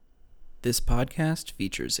This podcast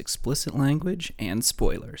features explicit language and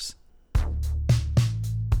spoilers.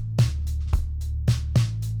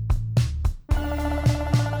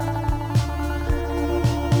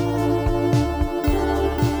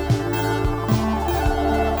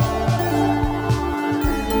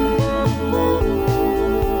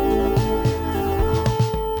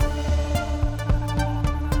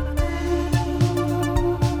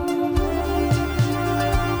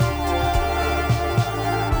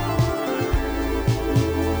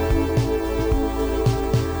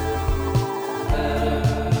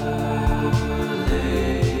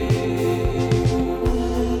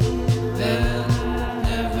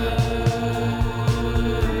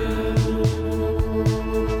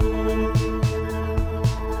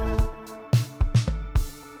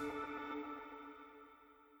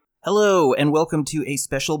 Hello, and welcome to a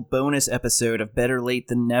special bonus episode of Better Late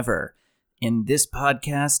Than Never. In this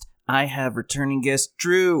podcast, I have returning guest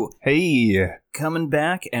Drew. Hey! Coming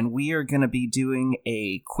back, and we are going to be doing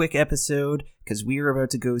a quick episode because we are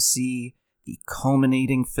about to go see the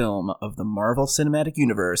culminating film of the Marvel Cinematic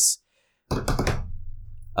Universe,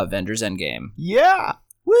 Avengers Endgame. Yeah!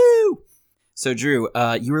 Woo! So, Drew,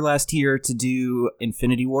 you were last here to do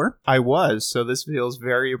Infinity War. I was, so this feels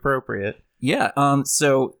very appropriate. Yeah,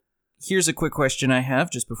 so here's a quick question I have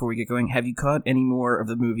just before we get going. Have you caught any more of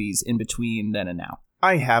the movies in between then and now?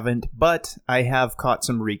 I haven't, but I have caught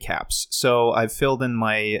some recaps, so I've filled in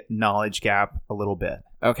my knowledge gap a little bit.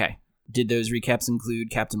 Okay. Did those recaps include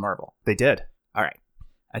Captain Marvel? They did. All right.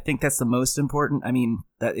 I think that's the most important. I mean,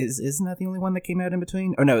 isn't that the only one that came out in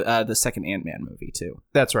between? Oh, no, the second Ant-Man movie, too.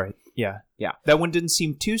 That's right. Yeah. Yeah. That one didn't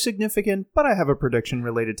seem too significant, but I have a prediction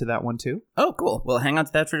related to that one, too. Oh, cool. Well, hang on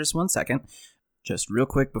to that for just 1 second. Just real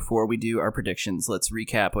quick before we do our predictions, let's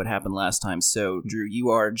recap what happened last time. So, Drew, you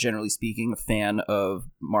are, generally speaking, a fan of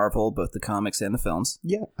Marvel, both the comics and the films.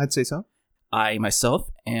 Yeah, I'd say so. I, myself,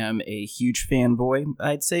 am a huge fanboy.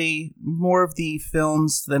 I'd say more of the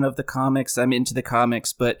films than of the comics. I'm into the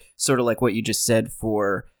comics, but sort of like what you just said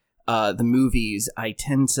for the movies, I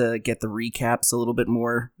tend to get the recaps a little bit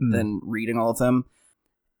more than reading all of them.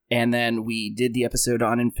 And then we did the episode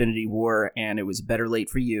on Infinity War, and it was better late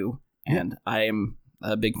for you. And I am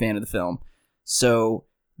a big fan of the film. So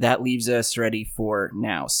that leaves us ready for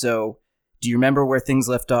now. So do you remember where things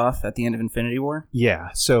left off at the end of Infinity War? Yeah,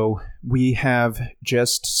 so we have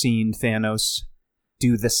just seen Thanos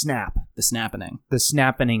do the snap. The snappening. The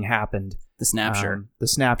snappening happened. The snapshire. The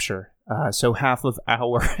snapshire. So half of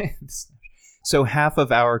our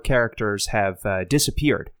characters have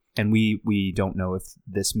disappeared, and we don't know if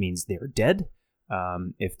this means they're dead.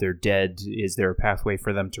 If they're dead, is there a pathway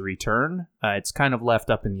for them to return? It's kind of left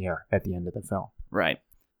up in the air at the end of the film. Right.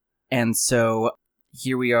 And so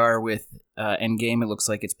here we are with Endgame. It looks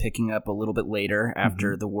like it's picking up a little bit later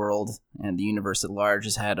after the world and the universe at large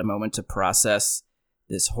has had a moment to process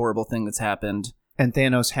this horrible thing that's happened. And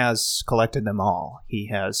Thanos has collected them all. He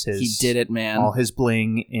has his... He did it, man. All his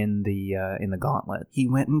bling in the gauntlet. He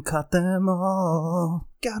went and caught them all.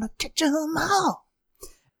 Gotta catch them all.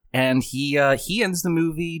 And he ends the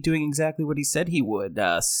movie doing exactly what he said he would,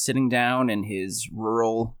 sitting down in his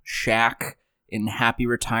rural shack in happy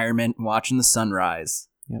retirement, watching the sunrise.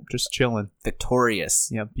 Yep, just chilling. Victorious.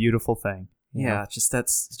 Yeah, beautiful thing. Yeah, just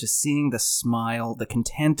seeing the smile, the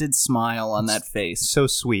contented smile on that face. So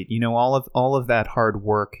sweet. You know, all of that hard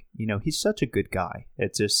work, you know, he's such a good guy.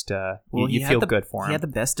 It's just, you feel good for him. He had the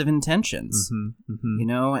best of intentions, you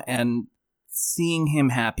know, and seeing him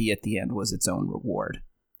happy at the end was its own reward.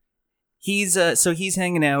 He's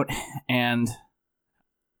hanging out, and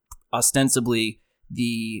ostensibly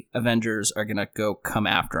the Avengers are gonna come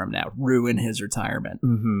after him now, ruin his retirement.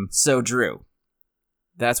 So, Drew,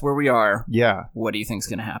 that's where we are. Yeah. What do you think's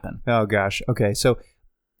gonna happen? Oh gosh. Okay, so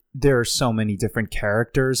there are so many different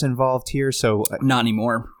characters involved here. So not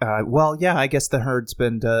anymore. Well, yeah, I guess the herd's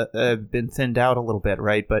been thinned out a little bit,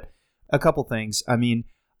 right? But a couple things. I mean,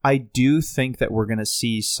 I do think that we're going to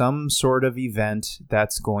see some sort of event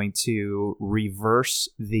that's going to reverse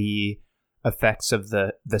the effects of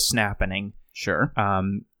the snappening. Sure.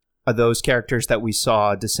 Those characters that we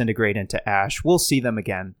saw disintegrate into ash, we'll see them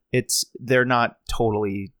again. They're not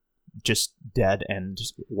totally just dead and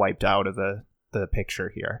just wiped out of the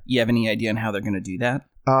picture here. You have any idea on how they're going to do that?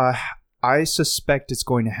 I suspect it's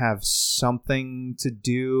going to have something to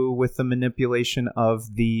do with the manipulation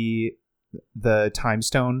of the time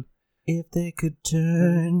stone. If they could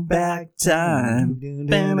turn back time,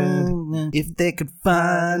 if they could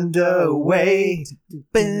find a way.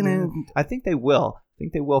 I think they will. I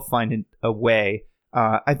think they will find a way.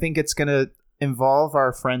 I think it's gonna involve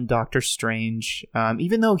our friend Doctor Strange,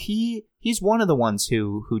 even though he's one of the ones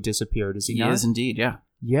who disappeared, is he not? He is indeed, yeah.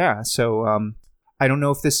 Yeah, so I don't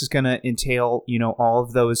know if this is going to entail, all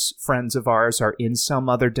of those friends of ours are in some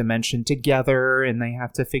other dimension together and they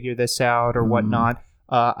have to figure this out or whatnot.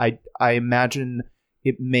 I imagine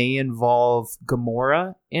it may involve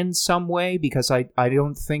Gamora in some way, because I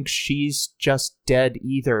don't think she's just dead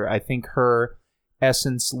either. I think her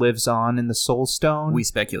essence lives on in the Soul Stone. We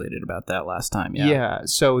speculated about that last time, yeah. Yeah,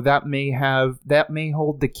 so that may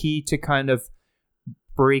hold the key to kind of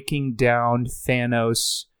breaking down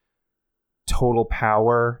Thanos' total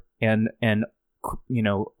power and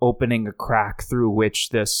opening a crack through which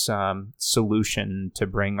this solution to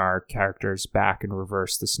bring our characters back and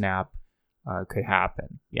reverse the snap could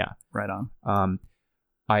happen. Yeah. Right on.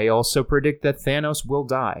 I also predict that Thanos will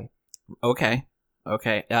die. Okay.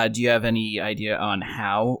 Do you have any idea on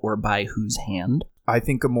how or by whose hand? I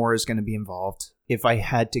think Gamora is going to be involved. If I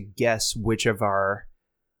had to guess which of our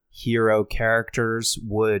hero characters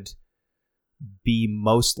would be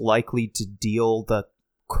most likely to deal the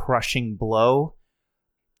crushing blow,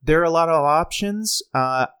 there are a lot of options.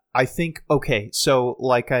 I think, okay, so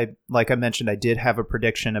like I mentioned, I did have a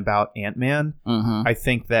prediction about Ant-Man. Mm-hmm. I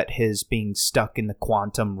think that his being stuck in the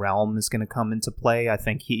quantum realm is going to come into play. I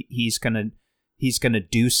think he's going to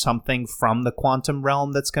do something from the quantum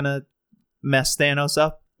realm that's going to mess Thanos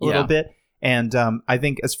up a little bit. And I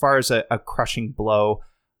think as far as a crushing blow,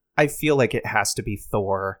 I feel like it has to be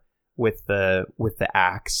Thor with the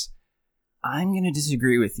axe. I'm going to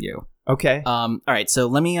disagree with you. Okay. All right, so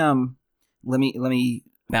let me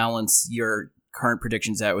balance your current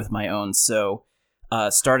predictions out with my own. So,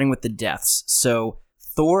 starting with the deaths. So,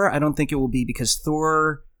 Thor, I don't think it will be, because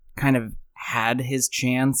Thor kind of had his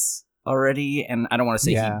chance already, and I don't want to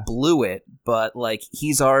say he blew it, but like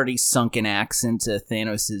he's already sunk an axe into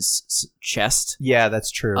Thanos' chest. Yeah, that's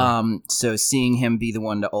true. So seeing him be the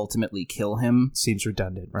one to ultimately kill him seems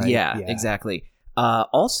redundant, right? Yeah, exactly.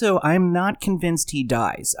 Also, I'm not convinced he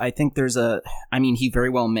dies. I think he very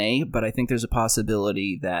well may, but I think there's a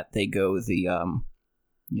possibility that they go the,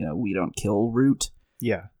 we don't kill route.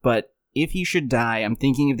 Yeah. But if he should die, I'm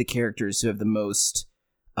thinking of the characters who have the most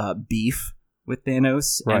beef with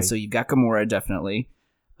Thanos. Right. And so you've got Gamora, definitely.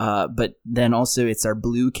 But then also it's our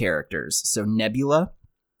blue characters. So Nebula,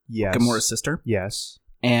 yes, Gamora's sister. Yes.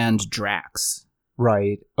 And Drax.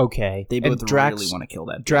 Right. Okay. They both really want to kill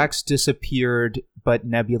that dude. Drax disappeared, but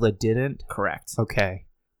Nebula didn't? Correct. Okay.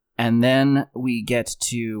 And then we get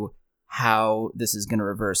to how this is going to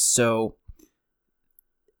reverse. So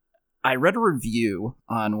I read a review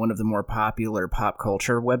on one of the more popular pop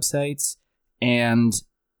culture websites, and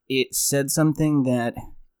it said something that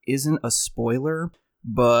isn't a spoiler,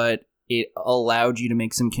 but it allowed you to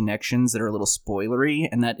make some connections that are a little spoilery,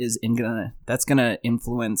 and that's gonna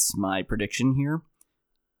influence my prediction here.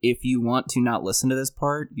 If you want to not listen to this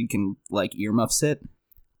part, you can earmuffs it.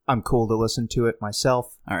 I'm cool to listen to it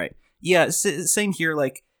myself. All right. Yeah, same here.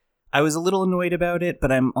 I was a little annoyed about it,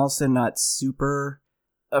 but I'm also not super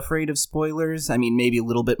afraid of spoilers. I mean, maybe a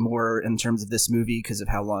little bit more in terms of this movie because of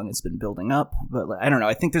how long it's been building up. But I don't know.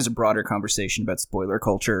 I think there's a broader conversation about spoiler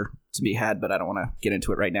culture to be had, but I don't want to get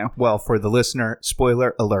into it right now. Well, for the listener,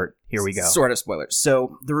 spoiler alert. Here we go. Sort of spoiler.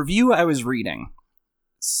 So the review I was reading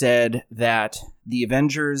said that the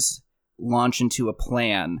Avengers launch into a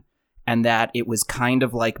plan and that it was kind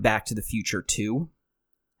of like Back to the Future 2.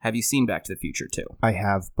 Have you seen Back to the Future 2? I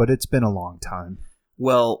have, but it's been a long time.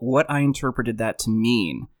 Well, what I interpreted that to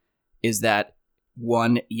mean is that,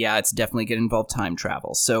 one, it's definitely going to involve time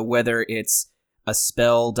travel. So whether it's a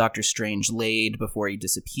spell Doctor Strange laid before he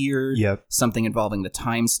disappeared, something involving the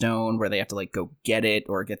Time Stone where they have to go get it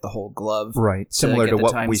or get the whole glove. Right, similar to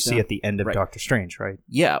what we see at the end of Doctor Strange, right?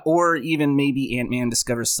 Yeah, or even maybe Ant-Man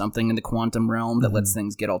discovers something in the quantum realm that lets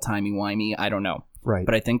things get all timey-wimey. I don't know. Right.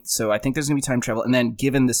 But I think there's going to be time travel. And then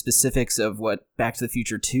given the specifics of what Back to the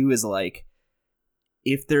Future 2 is like,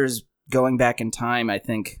 if there's going back in time, I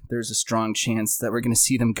think there's a strong chance that we're going to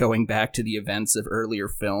see them going back to the events of earlier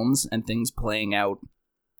films and things playing out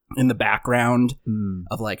in the background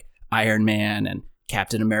of Iron Man and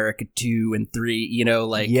Captain America 2 and 3,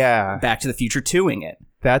 Back to the Future 2ing it.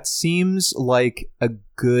 That seems like a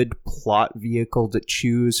good plot vehicle to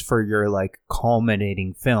choose for your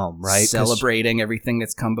culminating film, right? Celebrating everything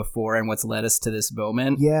that's come before and what's led us to this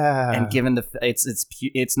moment. Yeah. And given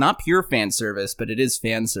it's not pure fan service, but it is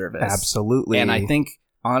fan service. Absolutely. And I think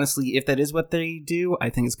honestly, if that is what they do,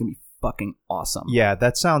 I think it's going to be fucking awesome. Yeah,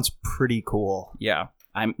 that sounds pretty cool. Yeah.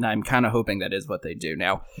 I'm kind of hoping that is what they do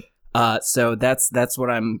now. So that's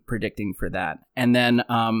what I'm predicting for that. And then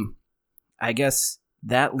I guess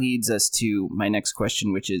that leads us to my next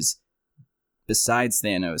question, which is, besides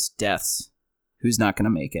Thanos, deaths, who's not going to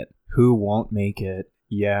make it? Who won't make it?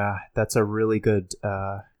 Yeah, that's a really good...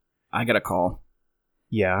 I got a call.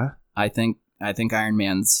 Yeah? I think Iron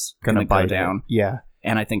Man's Gonna going to go bite down. it. Yeah.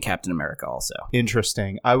 And I think Captain America also.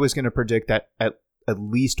 Interesting. I was going to predict that at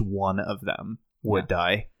least one of them would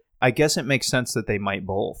die. I guess it makes sense that they might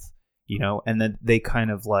both, you know, and then they kind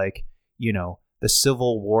of like, you know, the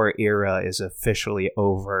Civil War era is officially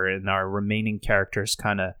over and our remaining characters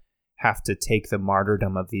kind of have to take the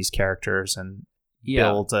martyrdom of these characters and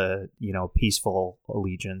build a, you know, peaceful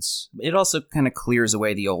allegiance. It also kind of clears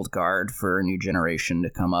away the old guard for a new generation to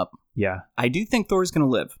come up. Yeah. I do think Thor's going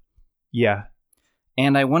to live. Yeah.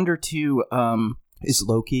 And I wonder too, is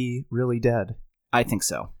Loki really dead? I think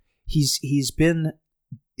so. He's been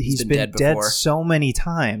dead so many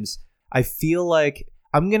times. I feel like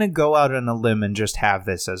I'm going to go out on a limb and just have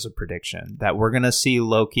this as a prediction that we're going to see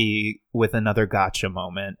Loki with another gotcha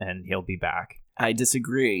moment and he'll be back. I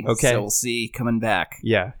disagree. Okay. So we'll see coming back.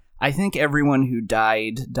 Yeah. I think everyone who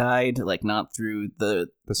died, like not through the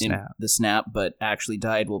snap, but actually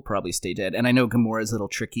died will probably stay dead. And I know Gamora's a little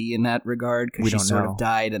tricky in that regard because she sort of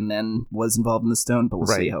died and then was involved in the stone, but we'll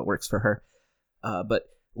see how it works for her. But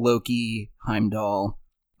Loki, Heimdall,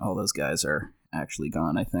 all those guys are actually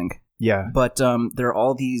gone, I think. Yeah. But there are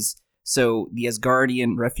all these... So the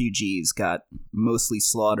Asgardian refugees got mostly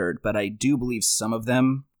slaughtered, but I do believe some of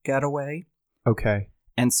them got away. Okay.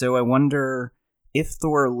 And so I wonder... if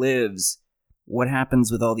Thor lives, what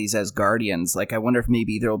happens with all these Asgardians? Like, I wonder if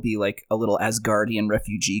maybe there'll be, like, a little Asgardian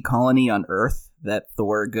refugee colony on Earth that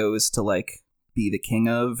Thor goes to, like, be the king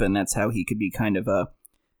of, and that's how he could be kind of a...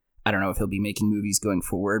 I don't know if he'll be making movies going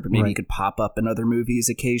forward, but maybe he could pop up in other movies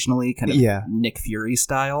occasionally, kind of Nick Fury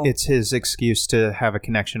style. It's his excuse to have a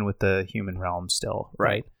connection with the human realm still,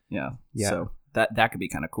 right? Yeah. So that could be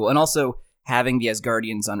kind of cool. And also, having the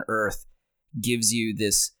Asgardians on Earth gives you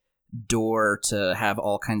this door to have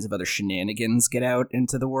all kinds of other shenanigans get out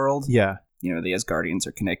into the world. Yeah. You know, the Asgardians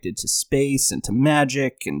are connected to space and to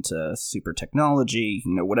magic and to super technology.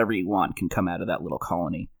 You know, whatever you want can come out of that little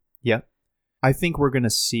colony. Yeah. I think we're going to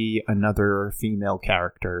see another female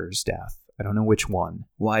character's death. I don't know which one.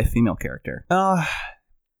 Why female character?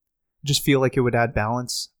 Just feel like it would add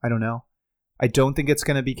balance. I don't know. I don't think it's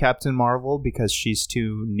going to be Captain Marvel because she's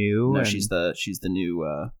too new. No, she's the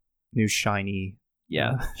new new shiny.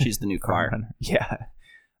 Yeah, she's the new car. Yeah.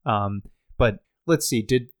 But let's see.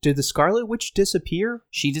 Did the Scarlet Witch disappear?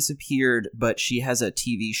 She disappeared, but she has a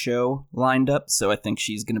TV show lined up, so I think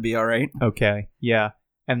she's going to be all right. Okay. Yeah.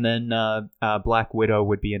 And then Black Widow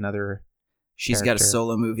would be another. She's character. Got a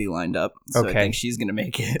solo movie lined up, so I think she's going to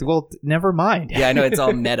make it. Well, never mind. Yeah, I know it's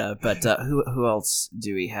all meta, but who else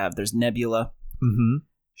do we have? There's Nebula. Mm-hmm.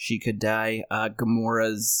 She could die.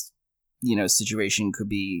 Gamora's, situation could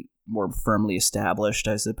be more firmly established,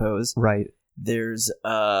 I suppose. Right. There's who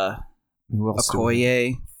else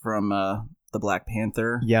Okoye from the Black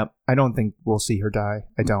Panther. Yep. I don't think we'll see her die.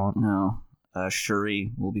 I don't. No.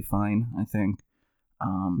 Shuri will be fine, I think.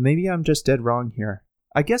 Maybe I'm just dead wrong here.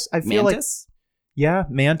 I guess I feel Mantis? Yeah,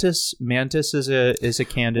 Mantis is a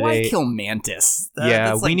candidate. Why kill Mantis?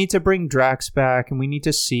 We need to bring Drax back, and we need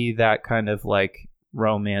to see that kind of like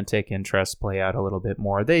romantic interest play out a little bit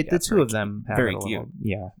more. The two of them have very cute.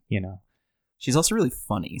 Yeah, She's also really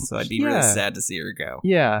funny, so I'd be really sad to see her go.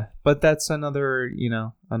 Yeah, but that's another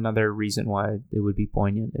reason why it would be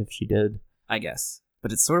poignant if she did. I guess.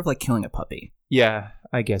 But it's sort of like killing a puppy. Yeah,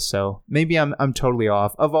 I guess so. Maybe I'm totally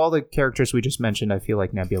off. Of all the characters we just mentioned, I feel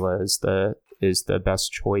like Nebula is the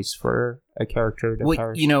best choice for a character to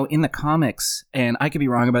perish. In the comics, and I could be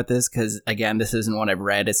wrong about this because, again, this isn't one I've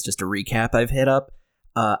read, it's just a recap I've hit up.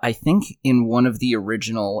 I think in one of the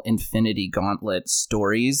original Infinity Gauntlet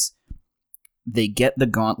stories, they get the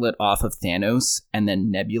gauntlet off of Thanos, and then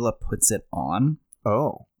Nebula puts it on.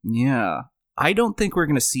 Oh. Yeah. I don't think we're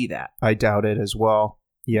going to see that. I doubt it as well.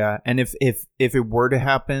 Yeah, and if it were to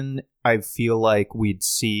happen, I feel like we'd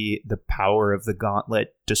see the power of the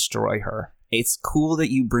gauntlet destroy her. It's cool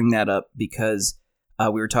that you bring that up because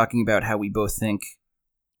we were talking about how we both think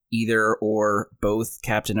either or both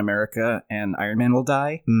Captain America and Iron Man will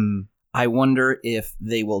die. Mm. I wonder if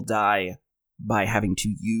they will die by having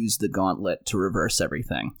to use the gauntlet to reverse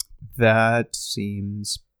everything. That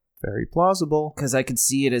seems very plausible. Because I could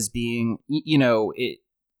see it as being,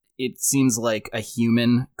 it seems like a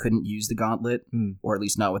human couldn't use the gauntlet, or at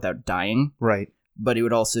least not without dying. Right. But it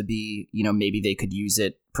would also be, maybe they could use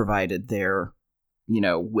it provided they're,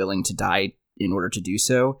 willing to die in order to do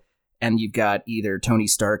so. And you've got either Tony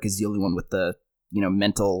Stark is the only one with the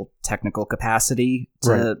mental technical capacity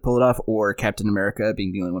to pull it off, or Captain America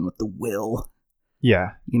being the only one with the will.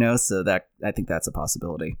 Yeah. So that I think that's a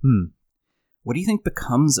possibility. Hmm. What do you think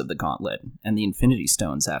becomes of the Gauntlet and the Infinity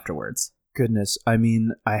Stones afterwards? Goodness, I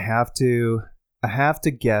mean, I have to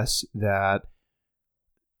guess that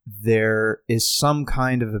there is some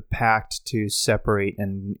kind of a pact to separate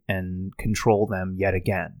and control them yet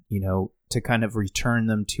again, to kind of return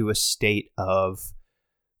them to a state of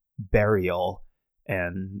burial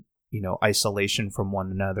and, isolation from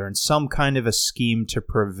one another, and some kind of a scheme to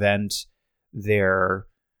prevent their,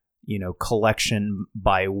 collection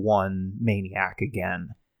by one maniac again.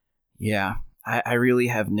 Yeah, I really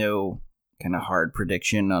have no kind of hard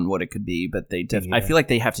prediction on what it could be, but I feel like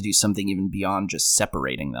they have to do something even beyond just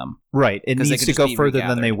separating them. Right. It needs to go further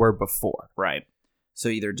than they were before. Right. So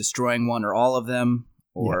either destroying one or all of them,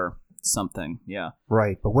 or something. Yeah.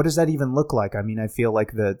 Right. But what does that even look like? I mean, I feel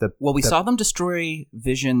like we saw them destroy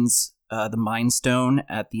Vision's the Mind Stone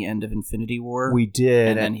at the end of Infinity War. We did,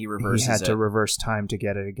 and then he reverses He had to reverse time to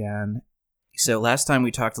get it again. So last time we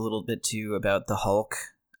talked a little bit too about the Hulk.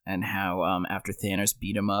 And how after Thanos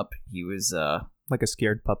beat him up, he was like a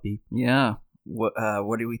scared puppy. Yeah.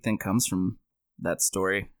 What do we think comes from that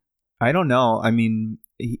story? I don't know. I mean,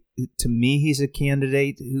 to me, he's a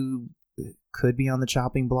candidate who could be on the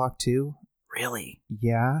chopping block too. Really?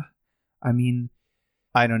 Yeah. I mean,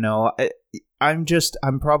 I don't know.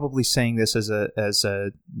 I'm probably saying this as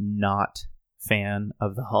a not fan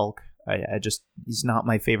of the Hulk. He's not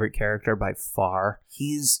my favorite character by far.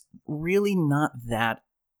 He's really not that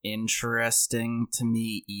interesting to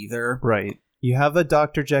me either. Right. You have a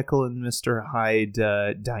Dr. Jekyll and Mr. Hyde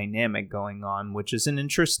dynamic going on, which is an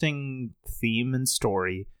interesting theme and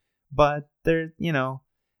story. But there,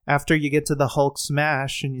 after you get to the Hulk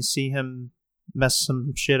smash and you see him mess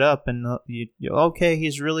some shit up, and okay,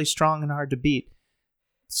 he's really strong and hard to beat.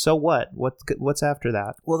 So what? What's after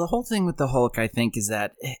that? Well, the whole thing with the Hulk, I think, is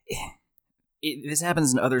that this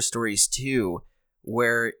happens in other stories too,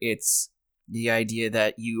 where it's the idea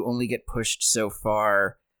that you only get pushed so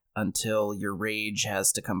far until your rage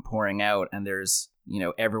has to come pouring out, and there's,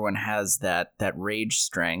 everyone has that rage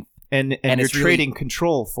strength. And you're trading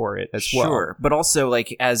control for it as well. Sure, but also,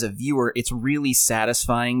 like, as a viewer, it's really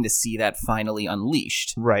satisfying to see that finally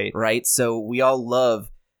unleashed. Right. Right? So we all love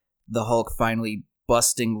the Hulk finally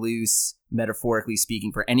busting loose, metaphorically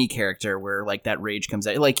speaking, for any character where, like, that rage comes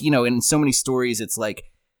out. Like, in so many stories, it's like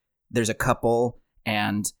there's a couple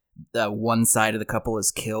and one side of the couple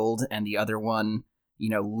is killed and the other one,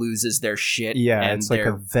 loses their shit. Yeah, and it's like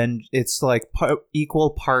it's like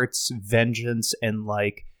equal parts vengeance and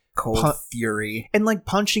like cold fury, and like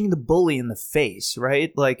punching the bully in the face,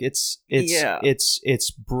 right? Like it's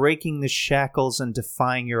breaking the shackles and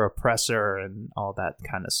defying your oppressor and all that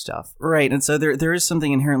kind of stuff. Right, and so there is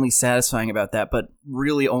something inherently satisfying about that, but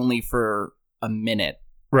really only for a minute.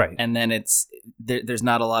 Right, and then there's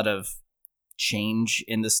not a lot of change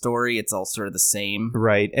in the story. It's all sort of the same.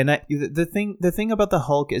 Right. And the thing about the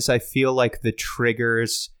Hulk is I feel like the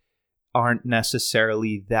triggers aren't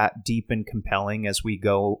necessarily that deep and compelling as we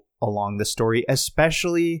go along the story,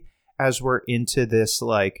 especially as we're into this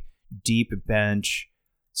like deep bench,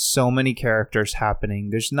 so many characters happening.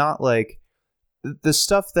 There's not like the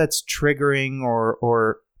stuff that's triggering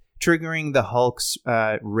or triggering the Hulk's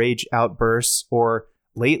rage outbursts, or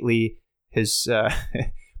lately his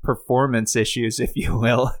performance issues, if you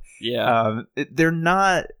will. Yeah. They're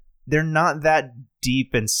not that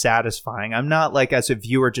deep and satisfying. I'm not like, as a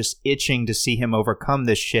viewer, just itching to see him overcome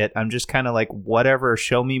this shit. I'm just kind of like, whatever,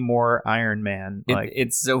 show me more Iron Man.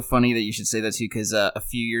 It's so funny that you should say that too, because a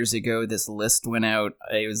few years ago this list went out.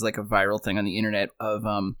 It was like a viral thing on the internet of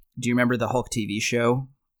do you remember the Hulk TV show?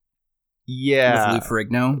 Yeah. With Lou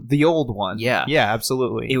Ferrigno? The old one. Yeah. Yeah,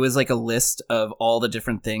 absolutely. It was like a list of all the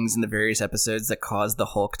different things in the various episodes that caused the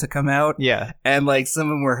Hulk to come out. Yeah. And like some of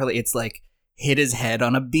them were, it's like, hit his head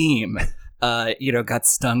on a beam, got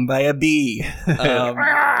stung by a bee.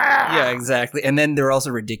 Yeah, exactly. And then there are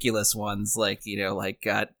also ridiculous ones like,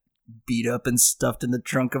 got beat up and stuffed in the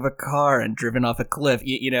trunk of a car and driven off a cliff.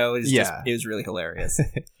 It was really hilarious.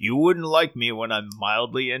 You wouldn't like me when I'm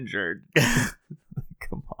mildly injured.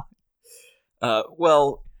 Come on.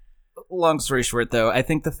 Well, long story short, though, I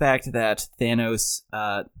think the fact that Thanos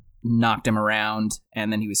knocked him around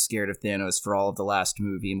and then he was scared of Thanos for all of the last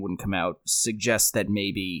movie and wouldn't come out suggests that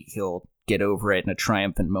maybe he'll get over it in a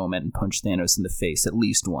triumphant moment and punch Thanos in the face at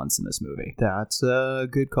least once in this movie. That's a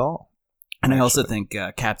good call. And I also think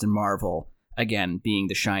Captain Marvel, again, being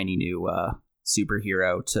the shiny new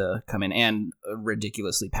superhero to come in, and a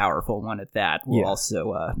ridiculously powerful one at that, will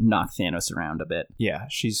also knock Thanos around a bit. Yeah,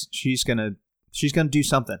 she's gonna She's going to do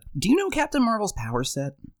something. Do you know Captain Marvel's power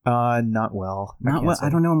set? Not well. Not well. I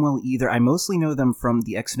don't know them well either. I mostly know them from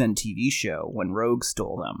the X-Men TV show when Rogue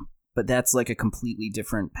stole them. But that's like a completely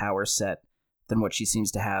different power set than what she seems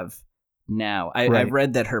to have now. I've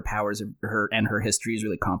read that her powers, her history is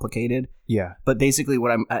really complicated. Yeah. But basically,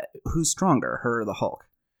 who's stronger, her or the Hulk?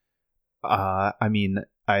 I mean,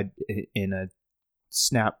 in a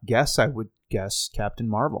snap guess, I would guess Captain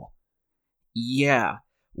Marvel. Yeah.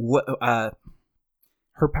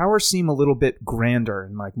 Her powers seem a little bit grander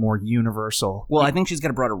and like more universal. Well, I think she's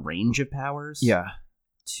got a broader range of powers. Yeah.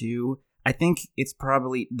 Too. I think it's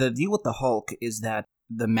probably the deal with the Hulk is that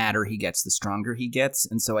the madder he gets, the stronger he gets,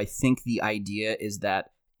 and so I think the idea is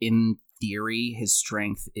that in theory his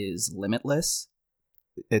strength is limitless.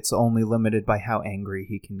 It's only limited by how angry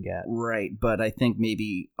he can get. Right, but I think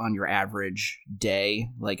maybe on your average day,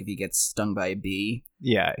 like if he gets stung by a bee,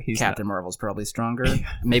 yeah, Captain Marvel's probably stronger.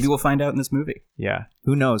 Maybe we'll find out in this movie. Yeah,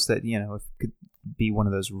 who knows that, you know, it could be one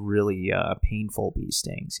of those really painful bee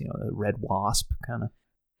stings, you know, the red wasp kind of.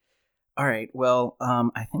 All right, well,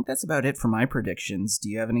 I think that's about it for my predictions. Do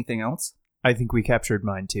you have anything else? I think we captured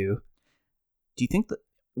mine too. Do you think that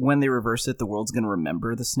when they reverse it, the world's going to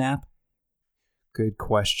remember the snap? Good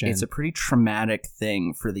question. It's a pretty traumatic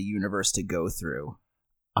thing for the universe to go through.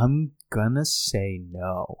 I'm gonna say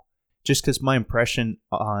no. Just because my impression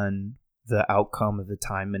on the outcome of the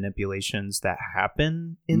time manipulations that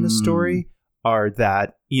happen in the story are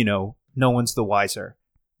that, you know, no one's the wiser,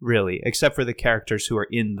 really, except for the characters who are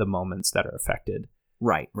in the moments that are affected.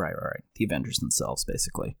 Right. The Avengers themselves,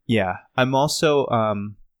 basically. Yeah. I'm also,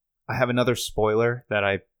 I have another spoiler that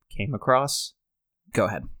I came across. Go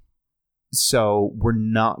ahead. So we're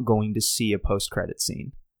not going to see a post-credit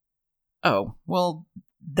scene. Oh, well,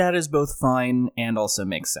 that is both fine and also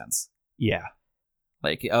makes sense. Yeah.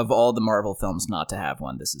 Like, of all the Marvel films not to have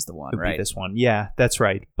one, this is the one, right? This one. Yeah, that's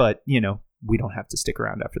right. But, you know, we don't have to stick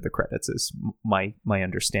around after the credits is my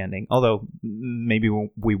understanding. Although, maybe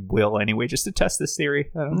we will anyway, just to test this theory.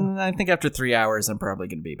 I don't know. I think after 3 hours, I'm probably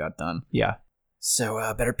going to be about done. Yeah.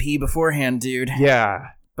 So, better pee beforehand, dude.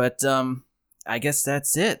 Yeah. But, I guess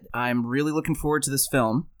that's it. I'm really looking forward to this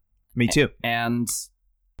film. Me too. And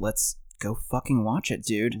let's go fucking watch it,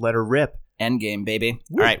 dude. Let her rip. Endgame, baby.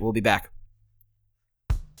 Woo. All right, we'll be back.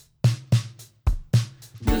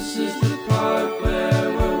 This is the part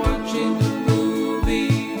where we're watching the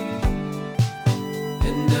movie,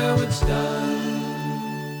 and now it's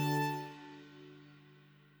done.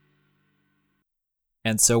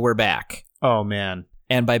 And so we're back. Oh, man.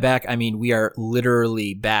 And by back, I mean we are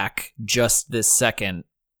literally back just this second.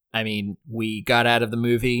 I mean, we got out of the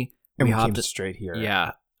movie. And we hopped came straight here.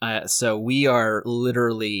 Yeah. So we are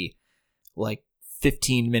literally like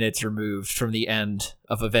 15 minutes removed from the end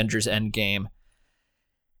of Avengers Endgame.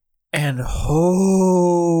 And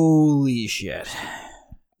holy shit.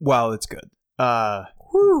 Wow, it's good.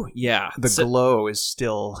 Whew, yeah. The glow is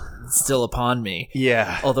still upon me.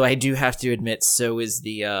 Yeah. Although I do have to admit, so is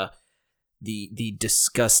the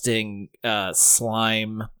disgusting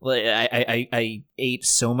slime. I ate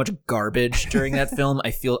so much garbage during that film. I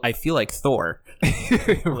feel like Thor.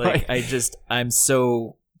 Right. I'm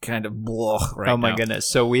so kind of blah right now. Oh my goodness.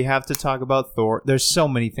 So we have to talk about Thor. There's so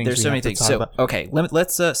many things. There's so many things. So okay,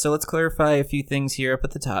 let's clarify a few things here up at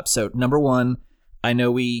the top. So number one, I know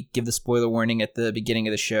we give the spoiler warning at the beginning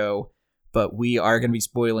of the show, but we are going to be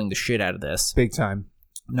spoiling the shit out of this. Big time.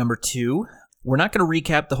 Number two, we're not going to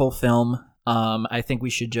recap the whole film. I think we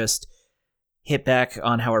should just hit back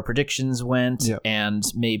on how our predictions went, yep, and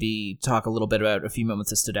maybe talk a little bit about a few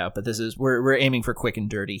moments that stood out. But this is we're aiming for quick and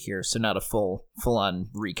dirty here, so not a full on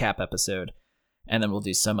recap episode. And then we'll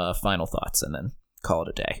do some final thoughts and then call it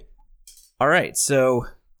a day. All right, so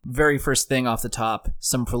very first thing off the top,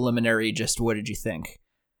 some preliminary. Just what did you think?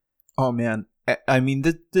 Oh man, I mean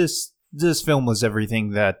this film was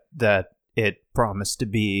everything that it promised to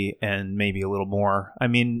be, and maybe a little more. I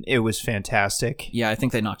mean, it was fantastic. Yeah, I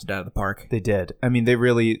think they knocked it out of the park. They did. I mean, they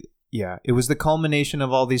really, yeah. It was the culmination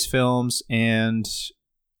of all these films, and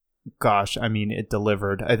gosh, I mean, it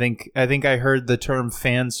delivered. I think I heard the term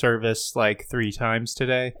fan service like 3 times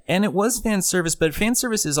today. And it was fan service, but fan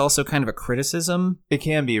service is also kind of a criticism. It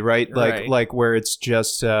can be, right? Like where it's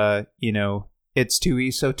just, it's too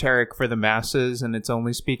esoteric for the masses and it's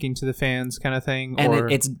only speaking to the fans kind of thing. And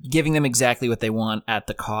it's giving them exactly what they want at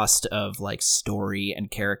the cost of like story and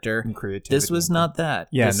character. And creativity. This was not that.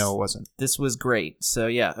 Yeah, no, it wasn't. This was great. So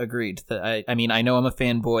yeah, agreed. I mean, I know I'm a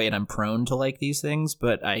fanboy and I'm prone to like these things,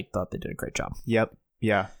 but I thought they did a great job. Yep.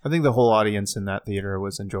 Yeah. I think the whole audience in that theater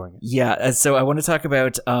was enjoying it. Yeah. So I want to talk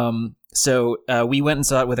about So we went and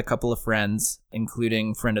saw it with a couple of friends,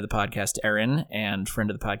 including friend of the podcast, Erin, and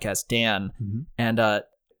friend of the podcast, Dan. Mm-hmm. And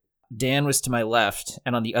Dan was to my left,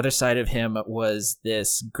 and on the other side of him was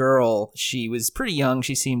this girl. She was pretty young.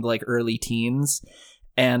 She seemed like early teens.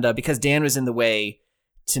 And because Dan was in the way,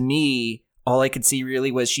 to me, all I could see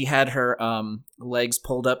really was she had her legs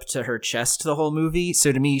pulled up to her chest the whole movie.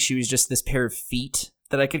 So to me, she was just this pair of feet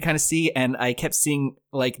that I could kind of see. And I kept seeing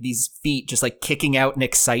like these feet just like kicking out in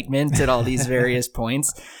excitement at all these various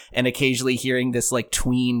points. And occasionally hearing this like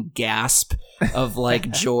tween gasp of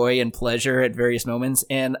like joy and pleasure at various moments.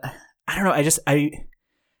 And I don't know,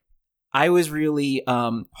 I was really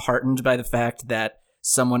heartened by the fact that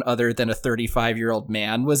someone other than a 35-year-old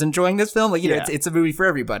man was enjoying this film. Like, you know, it's a movie for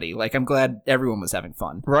everybody. Like, I'm glad everyone was having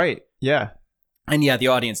fun. Right. Yeah. And yeah, the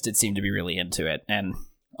audience did seem to be really into it. And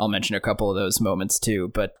I'll mention a couple of those moments too.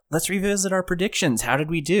 But let's revisit our predictions. How did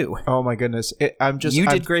we do? Oh my goodness. You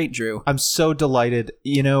did great, Drew. I'm so delighted.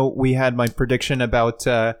 You know, we had my prediction about,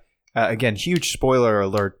 again, huge spoiler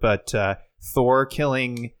alert, but Thor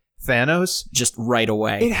killing Thanos just right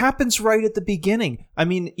away. It happens right at the beginning. I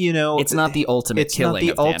mean, you know, it's not the ultimate killing of Thanos.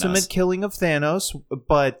 It's not the ultimate killing of Thanos,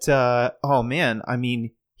 but oh man, I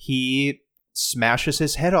mean, he smashes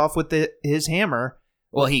his head off with his hammer.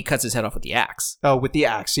 Well, he cuts his head off with the axe. Oh, with the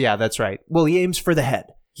axe. Yeah, that's right. Well, he aims for the head.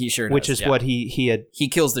 He sure does. Which is what he had. He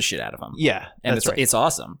kills the shit out of him. Yeah, and that's right. It's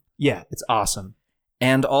awesome. Yeah, it's awesome.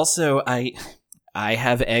 And also, I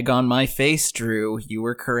have egg on my face, Drew. You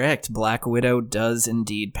were correct. Black Widow does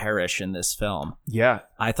indeed perish in this film. Yeah.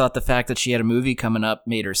 I thought the fact that she had a movie coming up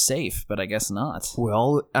made her safe, but I guess not.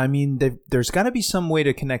 Well, I mean, there's got to be some way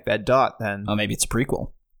to connect that dot then. Oh, maybe it's a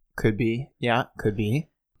prequel. Could be. Yeah, could be.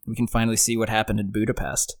 We can finally see what happened in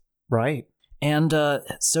Budapest. Right. And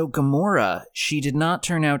so Gamora, she did not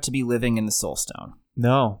turn out to be living in the Soul Stone.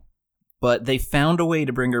 No. But they found a way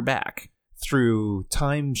to bring her back. Through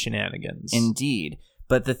time shenanigans. Indeed.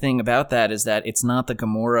 But the thing about that is that it's not the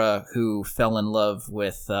Gamora who fell in love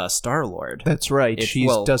with Star-Lord. That's right. She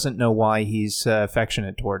doesn't know why he's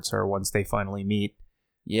affectionate towards her once they finally meet.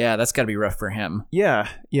 Yeah, that's got to be rough for him. Yeah.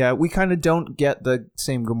 We kind of don't get the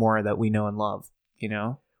same Gamora that we know and love, you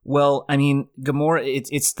know? Well, I mean, Gamora,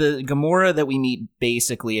 it's the Gamora that we meet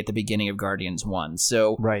basically at the beginning of Guardians 1.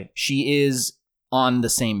 So right. She is on the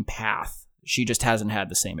same path. She just hasn't had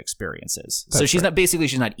the same experiences. That's so she's right.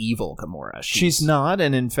 she's not evil Gamora. She's not,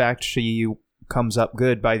 and in fact, she comes up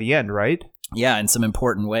good by the end, right? Yeah, in some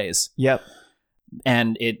important ways. Yep.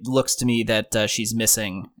 And it looks to me that she's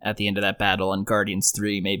missing at the end of that battle, and Guardians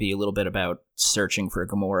 3 may be a little bit about searching for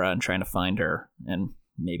Gamora and trying to find her, and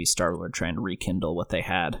maybe Star-Lord trying to rekindle what they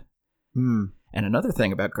had. Hmm. And another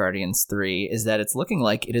thing about Guardians 3 is that it's looking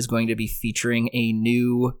like it is going to be featuring a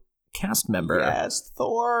new cast member. Yes,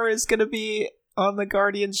 Thor is going to be on the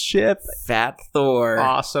Guardians ship. Fat Thor.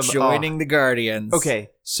 Awesome. Joining the Guardians.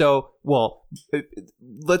 Okay, so, well,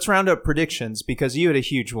 let's round up predictions because you had a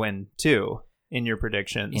huge win, too, in your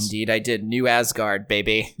predictions. Indeed, I did. New Asgard,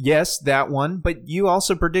 baby. Yes, that one. But you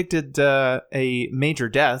also predicted a major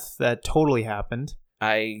death that totally happened.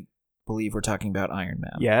 I believe we're talking about Iron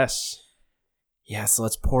Man. Yes. Yeah, so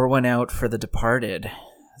let's pour one out for The Departed.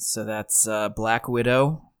 So that's Black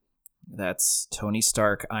Widow. That's Tony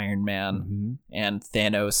Stark, Iron Man, and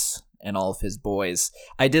Thanos and all of his boys.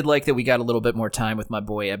 I did like that we got a little bit more time with my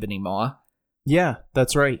boy Ebony Maw. Yeah,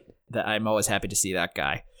 that's right. That I'm always happy to see that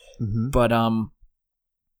guy. Mm-hmm. But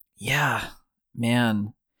yeah,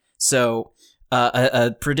 man. So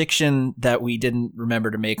a prediction that we didn't remember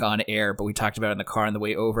to make on air, but we talked about in the car on the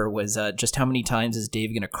way over was just how many times is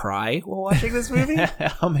Dave going to cry while watching this movie?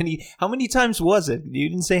 How many times was it? You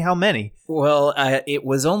didn't say how many. Well, it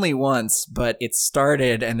was only once, but it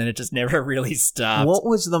started and then it just never really stopped. What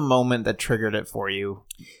was the moment that triggered it for you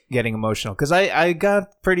getting emotional? Because I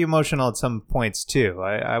got pretty emotional at some points too.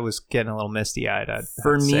 I was getting a little misty-eyed.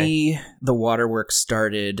 For me, the waterworks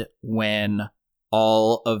started when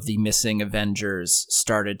all of the missing Avengers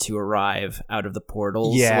started to arrive out of the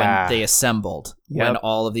portals when they assembled. Yep. When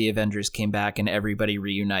all of the Avengers came back and everybody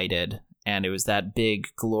reunited. And it was that big,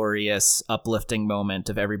 glorious, uplifting moment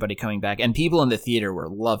of everybody coming back. And people in the theater were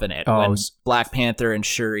loving it. When Black Panther and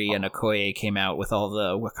Shuri and Okoye came out with all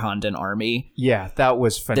the Wakandan army. Yeah, that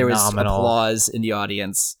was phenomenal. There was applause in the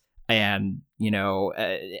audience. And, you know,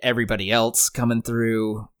 everybody else coming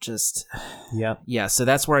through, just... Yeah, so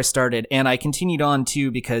that's where I started. And I continued on, too,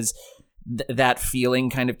 because that feeling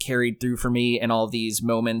kind of carried through for me and all these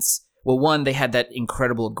moments. Well, one, they had that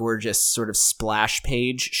incredible, gorgeous sort of splash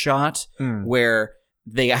page shot where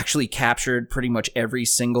they actually captured pretty much every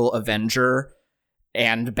single Avenger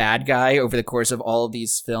and bad guy over the course of all of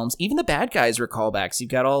these films. Even the bad guys were callbacks. You've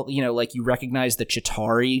got all, like you recognize the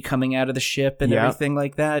Chitauri coming out of the ship and everything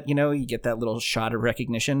like that. You get that little shot of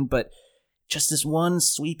recognition, but just this one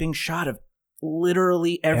sweeping shot of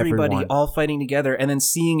literally everybody all fighting together and then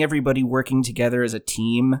seeing everybody working together as a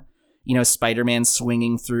team. Spider-Man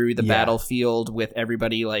swinging through the battlefield with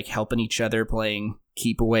everybody like helping each other, playing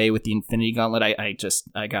keep away with the Infinity Gauntlet.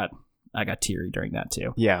 I got teary during that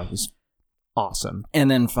too. Yeah, it was awesome. And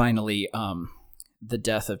then finally, the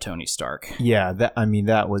death of Tony Stark. Yeah,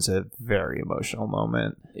 that was a very emotional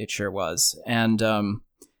moment. It sure was. And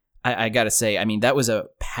I gotta say, that was a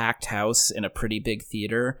packed house in a pretty big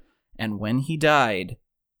theater. And when he died,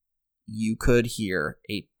 you could hear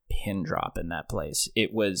a pin drop in that place.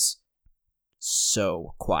 It was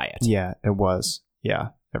so quiet. Yeah, it was. Yeah,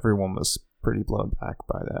 everyone was pretty blown back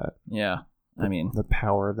by that. Yeah, the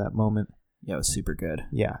power of that moment. Yeah, it was super good.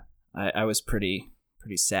 Yeah, I was pretty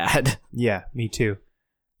sad. Yeah, me too.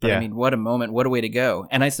 But what a moment, what a way to go.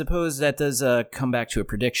 And I suppose that does come back to a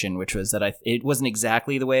prediction, which was that it wasn't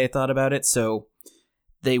exactly the way I thought about it. So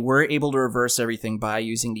they were able to reverse everything by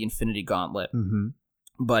using the Infinity Gauntlet. Mm-hmm.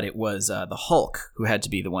 But it was the Hulk who had to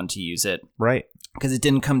be the one to use it. Right. Because it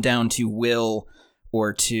didn't come down to will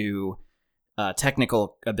or to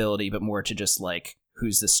technical ability, but more to just like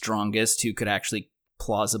who's the strongest, who could actually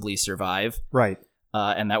plausibly survive. Right.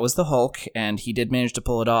 And that was the Hulk, and he did manage to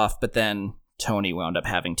pull it off, but then Tony wound up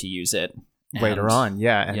having to use it. Later on,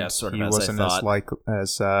 yeah. And sort of he as wasn't I thought.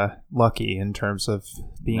 as lucky in terms of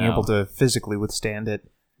being able to physically withstand it.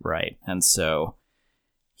 Right. And so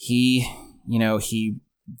he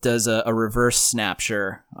does a reverse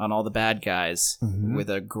snapshire on all the bad guys with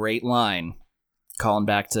a great line, calling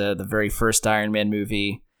back to the very first Iron Man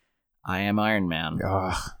movie, I am Iron Man.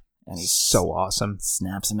 Ugh, and he's so awesome.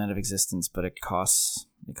 Snaps him out of existence, but it costs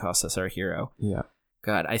us our hero. Yeah.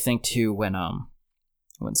 God, I think too when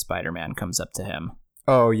Spider-Man comes up to him.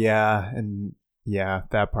 Oh yeah, and yeah,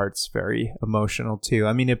 that part's very emotional too.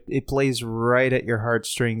 It plays right at your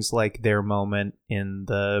heartstrings, like their moment in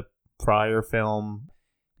the prior film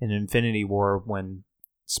in Infinity War when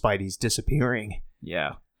Spidey's disappearing.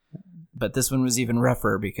 Yeah. But this one was even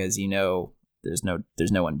rougher because there's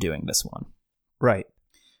no one doing this one. Right.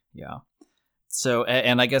 Yeah. So,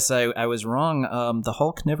 and I guess I was wrong. The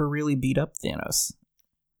Hulk never really beat up Thanos.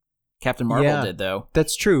 Captain Marvel did, though.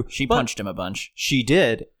 That's true. She punched him a bunch. She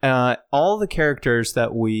did. All the characters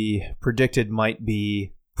that we predicted might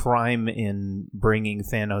be prime in bringing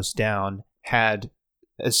Thanos down had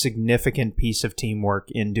a significant piece of teamwork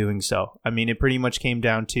in doing so. It pretty much came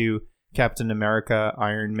down to Captain America,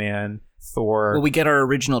 Iron Man, Thor. Well, we get our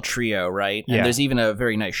original trio, right? And yeah. There's even a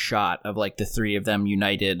very nice shot of like the three of them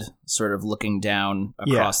united, sort of looking down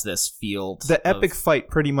across this field. The epic fight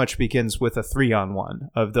pretty much begins with a 3-on-1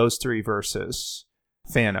 of those three versus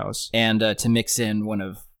Thanos. And to mix in one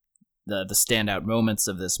of the standout moments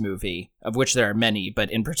of this movie, of which there are many,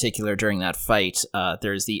 but in particular during that fight,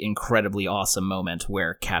 there's the incredibly awesome moment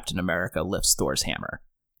where Captain America lifts Thor's hammer.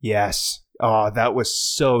 Yes. Oh, that was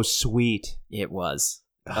so sweet. It was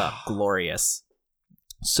glorious.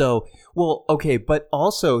 So, well, okay, but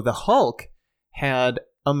also the Hulk had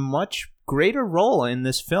a much greater role in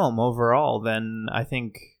this film overall than I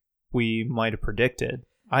think we might have predicted.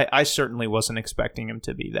 I certainly wasn't expecting him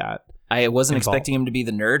to be that. I wasn't involved. expecting him to be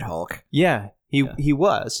the nerd Hulk. Yeah, he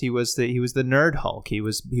was the nerd Hulk. He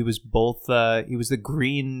was both he was the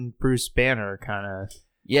green Bruce Banner kind of.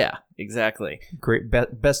 Yeah, exactly. Great,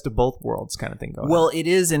 best of both worlds kind of thing going on. Well, it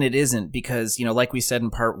is and it isn't because, like we said in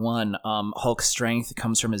part one, Hulk's strength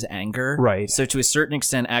comes from his anger. Right. So to a certain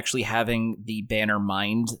extent, actually having the Banner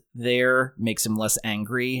mind there makes him less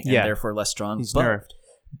angry and therefore less strong. He's nerfed.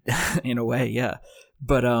 In a way, yeah.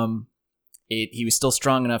 But he was still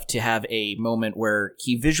strong enough to have a moment where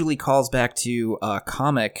he visually calls back to a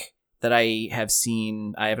comic that I have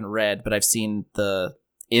seen. I haven't read, but I've seen the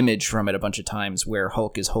image from it a bunch of times where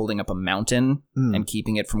Hulk is holding up a mountain and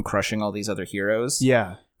keeping it from crushing all these other heroes.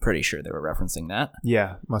 Yeah. Pretty sure they were referencing that.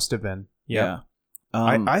 Yeah, must have been. Yeah.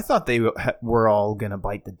 I thought they were all going to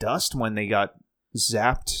bite the dust when they got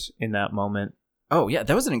zapped in that moment. Oh, yeah.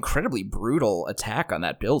 That was an incredibly brutal attack on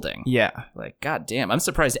that building. Yeah. Like, goddamn. I'm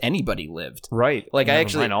surprised anybody lived. Right. Like,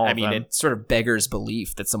 it sort of beggars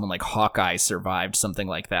belief that someone like Hawkeye survived something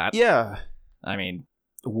like that. Yeah.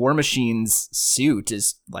 War Machine's suit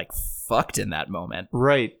is like fucked in that moment.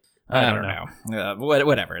 Right. I don't know.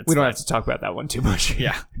 Whatever. We don't have to talk about that one too much.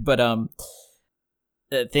 Yeah. But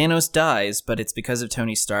Thanos dies, but it's because of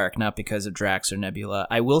Tony Stark, not because of Drax or Nebula.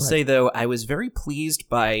 I will say, though, I was very pleased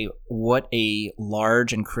by what a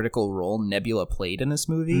large and critical role Nebula played in this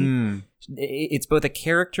movie. It's both a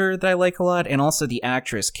character that I like a lot, and also the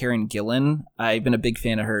actress, Karen Gillan. I've been a big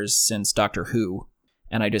fan of hers since Doctor Who,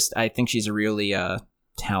 and I think she's a really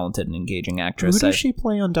talented and engaging actress. Who does she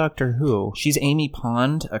play on Doctor Who? She's Amy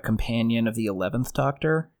Pond, a companion of the 11th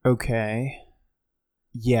Doctor. Okay.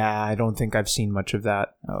 Yeah, I don't think I've seen much of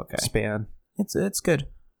that Okay. span. It's good,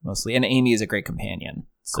 mostly. And Amy is a great companion.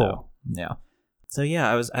 So, Cool. Yeah. So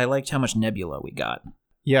yeah, I liked how much Nebula we got.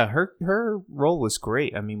 Yeah, her role was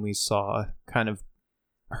great. I mean, we saw kind of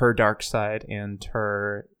her dark side and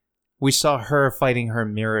we saw her fighting her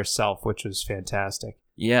mirror self, which was fantastic.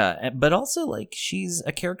 Yeah, but also, like, she's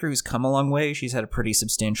a character who's come a long way. She's had a pretty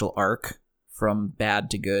substantial arc from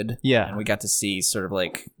bad to good. Yeah. And we got to see sort of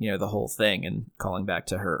like, the whole thing and calling back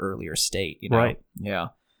to her earlier state, Right. Yeah.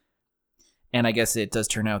 And I guess it does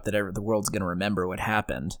turn out that the world's going to remember what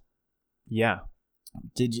happened. Yeah.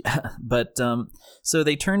 But so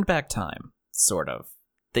they turned back time, sort of.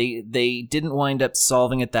 They didn't wind up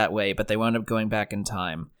solving it that way, but they wound up going back in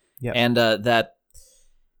time. Yeah. And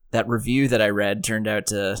that review that I read turned out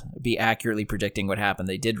to be accurately predicting what happened.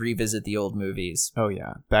 They did revisit the old movies. Oh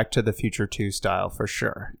yeah, Back to the Future 2 style for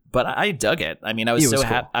sure. But I dug it. I mean, I was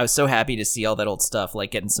so happy to see all that old stuff,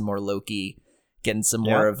 like getting some more Loki, getting some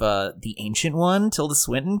more of the Ancient One. Tilda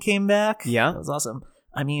Swinton came back. Yeah, that was awesome.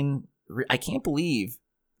 I mean, I can't believe.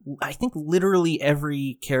 I think literally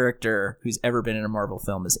every character who's ever been in a Marvel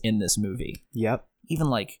film is in this movie. Yep. Even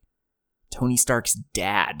like Tony Stark's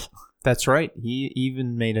dad. That's right. He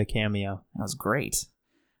even made a cameo. That was great.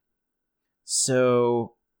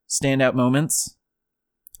 So, standout moments?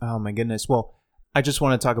 Oh my goodness. Well, I just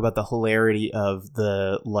want to talk about the hilarity of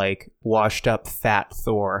the, like, washed up fat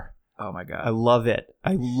Thor. Oh my god. I love it.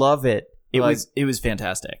 It was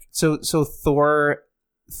fantastic. So Thor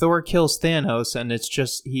kills Thanos, and it's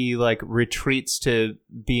just he, like, retreats to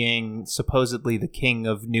being supposedly the king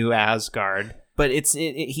of New Asgard. But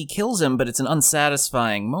he kills him, but it's an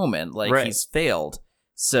unsatisfying moment. Like, right. He's failed.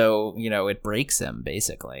 So, it breaks him,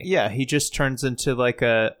 basically. Yeah, he just turns into, like,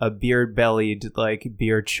 a beard-bellied, like,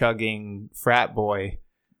 beer-chugging frat boy.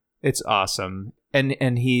 It's awesome.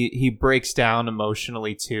 And he breaks down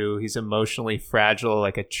emotionally, too. He's emotionally fragile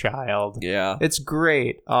like a child. Yeah. It's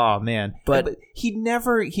great. Oh, man. But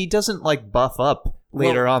he doesn't, like, buff up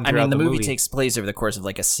later on throughout the movie movie takes place over the course of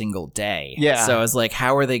like a single day. Yeah. So I was like,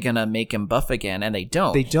 how are they gonna make him buff again? And they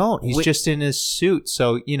don't. He's just in his suit,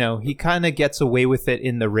 so he kind of gets away with it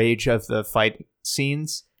in the rage of the fight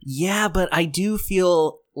scenes. Yeah, but I do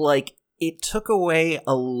feel like it took away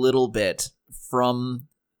a little bit from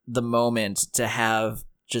the moment to have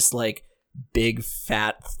just like big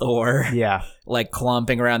fat Thor, like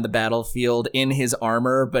clomping around the battlefield in his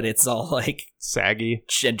armor, but it's all like saggy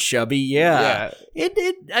and chubby. Yeah.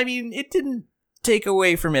 It didn't take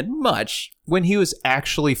away from it much. When he was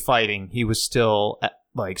actually fighting, he was still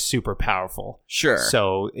like super powerful. Sure.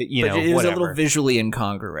 So it was whatever. a little visually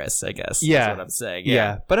incongruous, I guess. Yeah, is what I'm saying.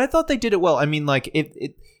 Yeah, but I thought they did it well. I mean, like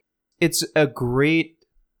it's a great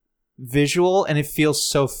visual, and it feels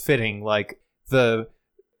so fitting. Like the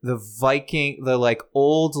Viking, the like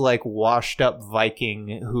old, like washed up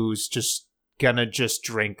Viking who's just gonna just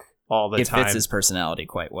drink all the time. It fits his personality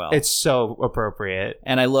quite well. It's so appropriate.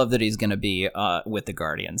 And I love that he's gonna be with the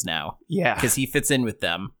Guardians now. Yeah. Because he fits in with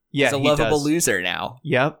them. Yeah, he's a lovable loser now.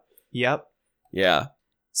 Yep. Yeah.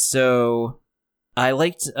 So I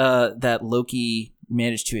liked that Loki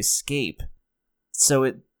managed to escape.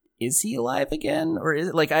 So is he alive again? Or is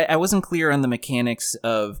it like I wasn't clear on the mechanics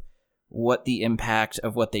of what the impact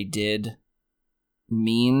of what they did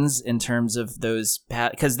means in terms of those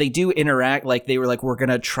because they do interact. Like they were like, we're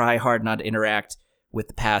gonna try hard not to interact with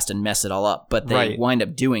the past and mess it all up, but they wind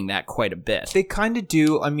up doing that quite a bit. They kind of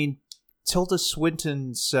do. I mean, Tilda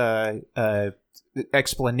Swinton's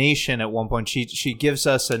explanation at one point, she gives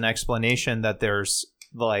us an explanation that there's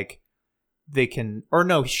like they can, or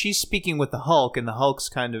no, she's speaking with the Hulk, and the Hulk's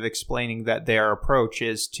kind of explaining that their approach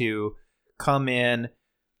is to come in,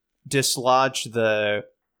 dislodge the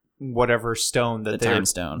whatever stone that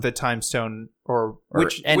the time stone, or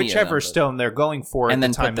whichever stone they're going for at the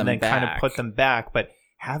time, and then kind of put them back. But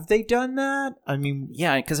have they done that? I mean,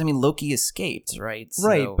 yeah, because I mean Loki escaped, right?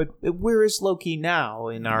 Right, but where is Loki now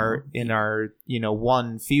in our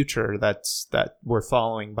one future that we're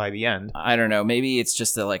following by the end? I don't know. Maybe it's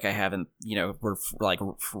just that like I haven't, we're like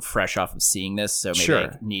fresh off of seeing this, so maybe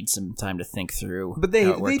I need some time to think through. But they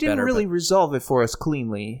didn't really resolve it for us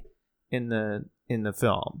cleanly in the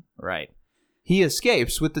film, right? He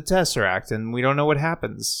escapes with the Tesseract, and we don't know what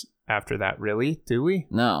happens after that, really, do we?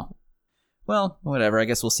 No. Well, whatever. I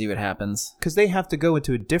guess we'll see what happens. Because they have to go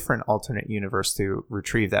into a different alternate universe to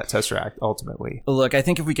retrieve that Tesseract, ultimately. Look, I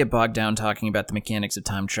think if we get bogged down talking about the mechanics of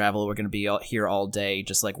time travel, we're going to be here all day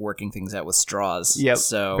just like working things out with straws. Yep,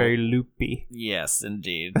 So very loopy. yes,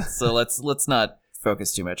 indeed. So let's not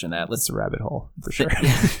focus too much on that. It's a rabbit hole, for sure.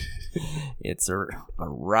 It's a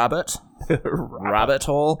rabbit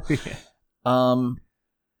hole.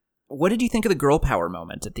 What did you think of the girl power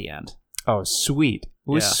moment at the end? Oh, sweet.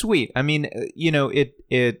 It was Yeah. sweet. I mean,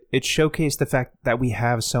 it showcased the fact that we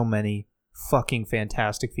have so many fucking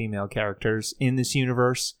fantastic female characters in this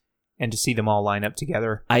universe, and to see them all line up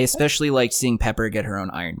together. I especially liked seeing Pepper get her own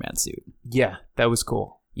Iron Man suit. Yeah, that was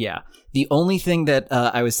cool. Yeah. The only thing that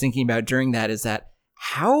I was thinking about during that is that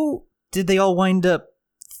how did they all wind up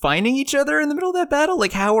finding each other in the middle of that battle?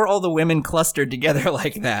 Like, how were all the women clustered together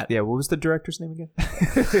like that? Yeah, what was the director's name again?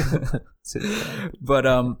 But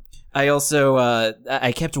I also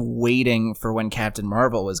I kept waiting for when Captain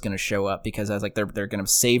Marvel was going to show up, because I was like, they're going to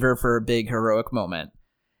save her for a big heroic moment.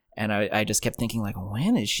 And I just kept thinking, like,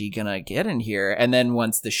 when is she going to get in here? And then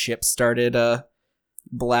once the ship started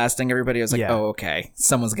blasting everybody, I was like, Yeah. oh, okay,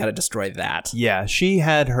 someone's got to destroy that. Yeah, she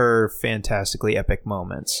had her fantastically epic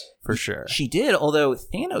moments, for sure. She did, although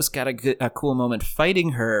Thanos got a cool moment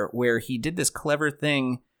fighting her, where he did this clever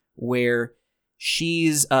thing where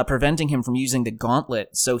she's preventing him from using the gauntlet,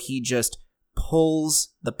 so he just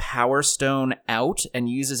pulls the Power Stone out and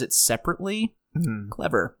uses it separately. Mhm.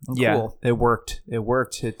 Clever. And Yeah, cool. it worked.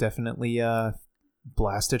 It definitely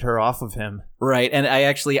blasted her off of him. Right, and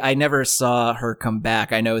I never saw her come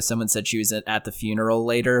back. I know someone said she was at the funeral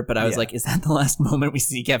later, but I was Yeah. like, is that the last moment we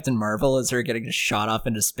see Captain Marvel, is her getting just shot off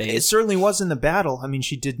into It space? certainly was in the battle. I mean,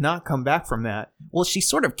 she did not come back from that. Well, she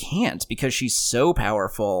sort of can't, because she's so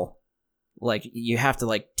powerful. Like, you have to,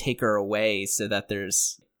 like, take her away so that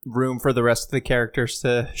there's Room for the rest of the characters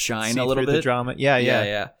to shine see a little through bit. the drama.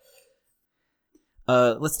 Yeah.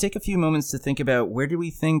 Let's take a few moments to think about, where do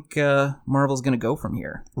we think Marvel's going to go from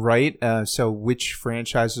here? Right. So which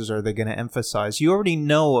franchises are they going to emphasize? You already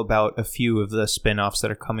know about a few of the spin-offs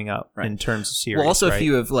that are coming up Right. in terms of series. Well, also right? a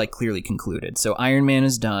few have, like, clearly concluded. So Iron Man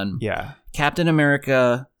is done. Yeah. Captain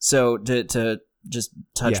America. So to just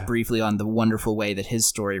touch Yeah. briefly on the wonderful way that his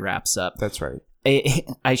story wraps up. That's right.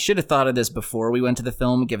 I should have thought of this before we went to the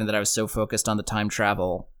film, given that I was so focused on the time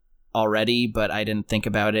travel already, but I didn't think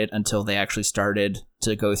about it until they actually started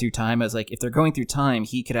to go through time. I was like, if they're going through time,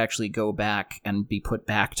 he could actually go back and be put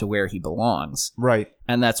back to where he belongs. Right.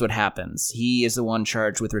 And that's what happens. He is the one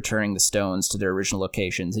charged with returning the stones to their original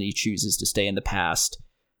locations, and he chooses to stay in the past,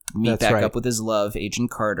 meet That's back right. up with his love, Agent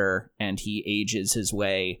Carter, and he ages his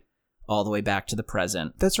way all the way back to the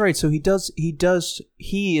present. That's right. So he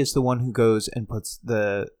is the one who goes and puts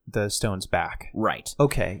the stones back. Right.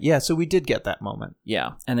 Okay. Yeah, so we did get that moment.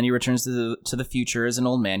 Yeah. And then he returns to the future as an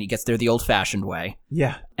old man. He gets there the old-fashioned way.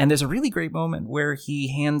 Yeah. And there's a really great moment where he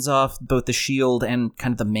hands off both the shield and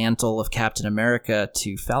kind of the mantle of Captain America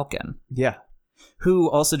to Falcon, Yeah. who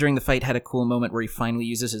also during the fight had a cool moment where he finally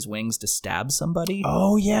uses his wings to stab somebody.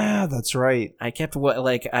 Oh yeah, that's right.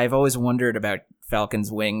 I've always wondered about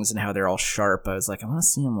Falcon's wings and how they're all sharp. I was like, I want to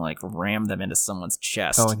see him like ram them into someone's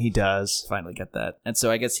chest. Oh, and he does. Finally get that. And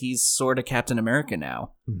so I guess he's sort of Captain America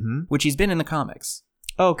now, Mm-hmm. which he's been in the comics.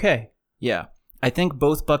 Okay. Yeah. I think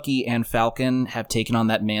both Bucky and Falcon have taken on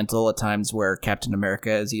that mantle at times where Captain America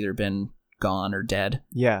has either been gone or dead.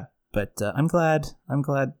 Yeah. But I'm glad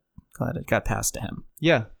it got passed to him.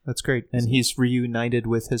 Yeah, that's great. And he's reunited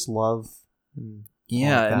with his love.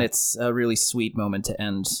 Yeah, like and that. it's a really sweet moment to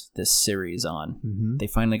end this series on. Mm-hmm. They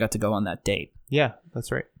finally got to go on that date. Yeah,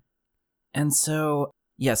 that's right. And so,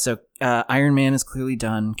 Iron Man is clearly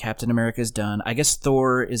done. Captain America's done. I guess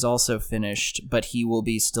Thor is also finished, but he will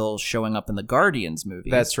be still showing up in the Guardians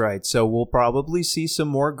movies. That's right. So we'll probably see some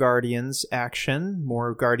more Guardians action,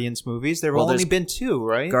 more Guardians movies. There have Well, only there's been 2,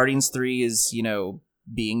 right? Guardians 3 is,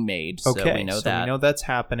 being made, so Okay, we know so that. we know that's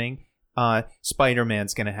happening.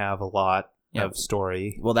 Spider-Man's going to have a lot Yeah. of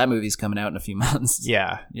story. Well, that movie's coming out in a few months.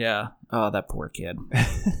 Yeah. Yeah. Oh, that poor kid.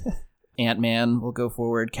 Ant-Man will go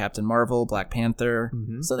forward, Captain Marvel, Black Panther.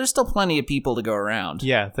 Mhm. So there's still plenty of people to go around.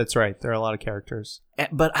 Yeah, that's right. There are a lot of characters.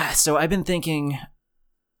 But so I've been thinking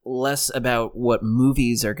less about what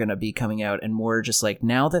movies are going to be coming out and more just like,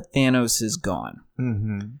 now that Thanos is gone,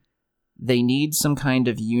 Mm-hmm. they need some kind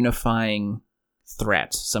of unifying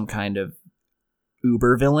threat, some kind of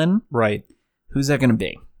uber villain. Right. Who's that going to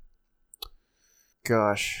be?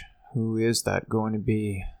 Gosh, who is that going to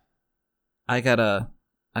be? I got a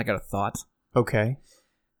thought. Okay.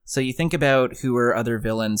 So you think about who are other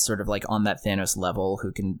villains sort of like on that Thanos level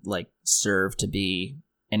who can like serve to be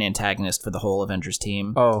an antagonist for the whole Avengers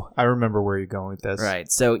team. Oh, I remember where you're going with this.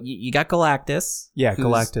 Right. So you got Galactus. Yeah, who's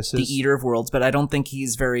Galactus the is Eater of Worlds, but I don't think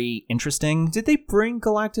he's very interesting. Did they bring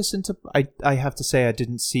Galactus into? I have to say I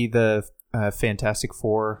didn't see the Fantastic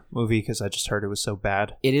Four movie because I just heard it was so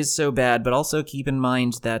bad. It is so bad, but also keep in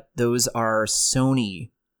mind that those are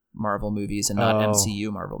Sony Marvel movies and not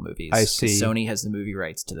MCU Marvel movies. I see. Sony has the movie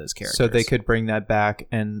rights to those characters. So they could bring that back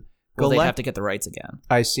and. Well, they have to get the rights again.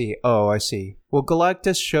 I see. Oh, I see. Well,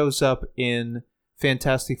 Galactus shows up in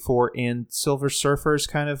Fantastic Four, and Silver Surfer's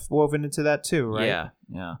kind of woven into that too, right?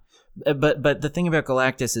 Yeah. But the thing about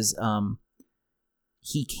Galactus is,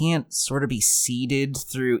 he can't sort of be seeded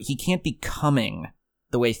through. He can't be coming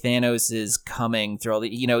the way Thanos is coming through all the.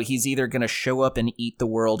 He's either going to show up and eat the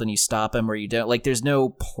world, and you stop him, or you don't. Like, there's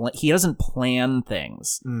no. He doesn't plan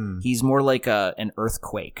things. He's more like an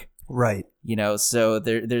earthquake. Right. So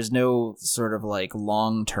there's no sort of like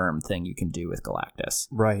long-term thing you can do with Galactus.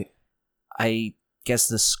 Right. I guess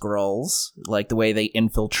the Skrulls, like the way they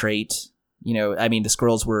infiltrate, the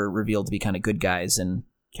Skrulls were revealed to be kind of good guys in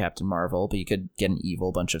Captain Marvel, but you could get an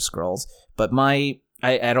evil bunch of Skrulls. But I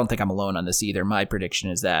don't think I'm alone on this either. My prediction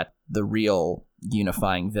is that the real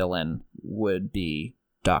unifying villain would be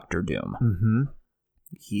Doctor Doom. Mm-hmm.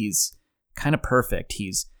 He's kind of perfect.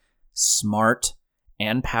 He's smart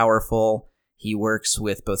and powerful. He works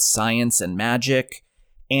with both science and magic.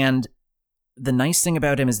 And the nice thing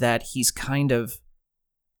about him is that he's kind of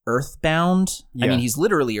earthbound. Yeah. I mean, he's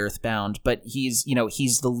literally earthbound, but he's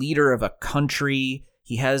the leader of a country.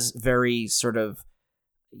 He has very sort of,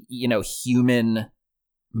 human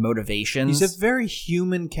motivations. He's a very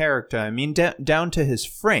human character. I mean, down to his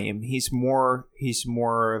frame, he's more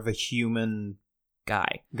of a human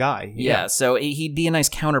guy. Yeah, so he'd be a nice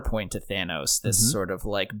counterpoint to Thanos, this sort of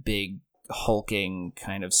like big hulking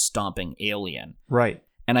kind of stomping alien. Right.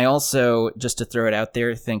 And I also, just to throw it out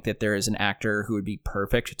there, think that there is an actor who would be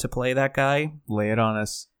perfect to play that guy. Lay it on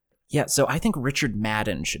us. Yeah, so I think Richard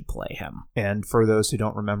Madden should play him. And for those who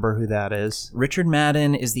don't remember who that is, Richard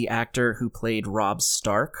Madden is the actor who played Robb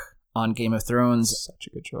Stark on Game of Thrones. Such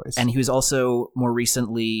a good choice. And he was also more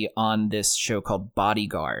recently on this show called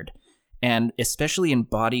Bodyguard. And especially in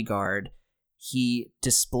Bodyguard, he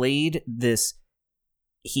displayed this.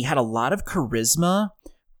 He had a lot of charisma,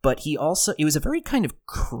 but it was a very kind of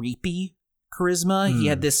creepy charisma. He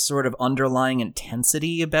had this sort of underlying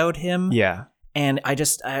intensity about him. Yeah. And I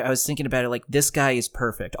was thinking about it like, this guy is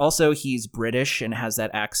perfect. Also, he's British and has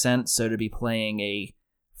that accent. So to be playing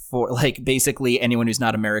basically anyone who's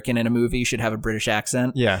not American in a movie should have a British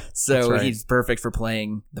accent. Yeah. So he's perfect for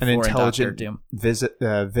playing the an foreign intelligent Doctor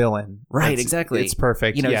Doom. Villain. Right, exactly. It's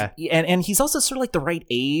perfect. Yeah. And he's also sort of like the right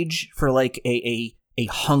age for like a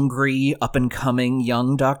hungry, up and coming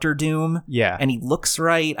young Doctor Doom. Yeah. And he looks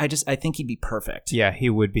right. I think he'd be perfect. Yeah, he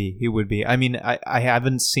would be. I mean, I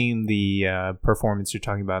haven't seen the performance you're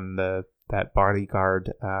talking about in that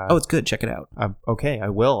Bodyguard. It's good. Check it out. Okay, I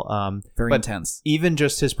will. Very intense. Even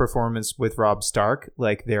just his performance with Robb Stark,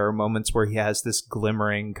 like there are moments where he has this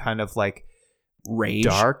glimmering kind of like rage,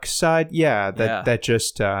 dark side. Yeah, that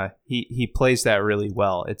just he plays that really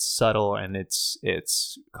well. It's subtle and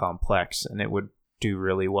it's complex, and it would do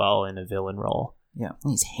really well in a villain role. Yeah,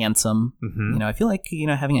 he's handsome. Mm-hmm. I feel like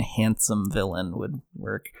having a handsome villain would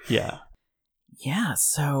work. Yeah. Yeah.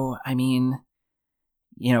 So I mean.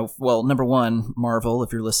 Well, number one, Marvel,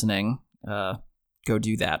 if you're listening, go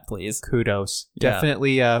do that, please. Kudos. Yeah.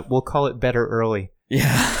 Definitely, we'll call it better early. Yeah.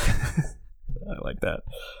 I like that.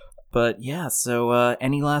 But yeah, so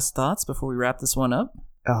any last thoughts before we wrap this one up?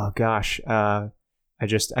 Oh, gosh. I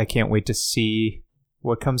can't wait to see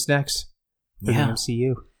what comes next for the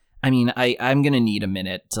MCU. I mean, I'm going to need a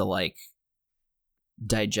minute to, like,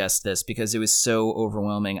 digest this because it was so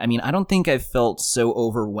overwhelming. I mean, I don't think I've felt so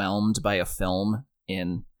overwhelmed by a film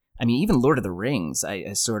even Lord of the Rings,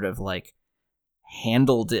 I sort of like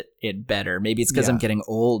handled it better. Maybe it's because I'm getting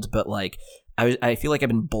old, but like I feel like I've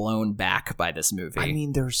been blown back by this movie. I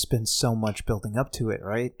mean, there's been so much building up to it,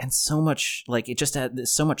 right? And so much, like, it just had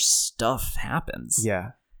so much stuff happens.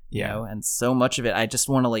 Yeah. And so much of it, I just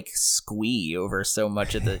want to like squee over so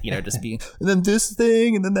much of the, just being, and then this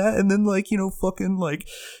thing, and then that, and then like, fucking like,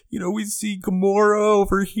 we see Gamora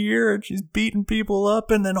over here, and she's beating people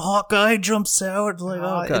up, and then Hawkeye jumps out, like,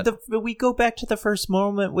 oh god. We go back to the first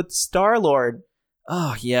moment with Star-Lord.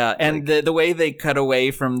 Oh yeah, and the way they cut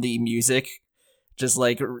away from the music, just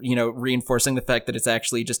like, reinforcing the fact that it's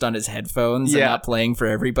actually just on his headphones and not playing for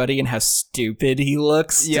everybody, and how stupid he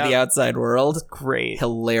looks to the outside world. Great.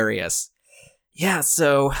 Hilarious. Yeah,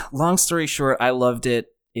 so long story short, I loved it.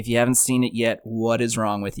 If you haven't seen it yet, what is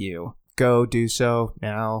wrong with you? Go do so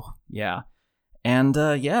now. Yeah. And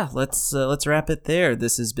let's wrap it there.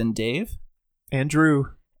 This has been Dave. Andrew.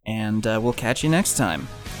 And we'll catch you next time.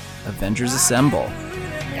 Avengers Assemble.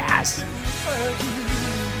 Yes.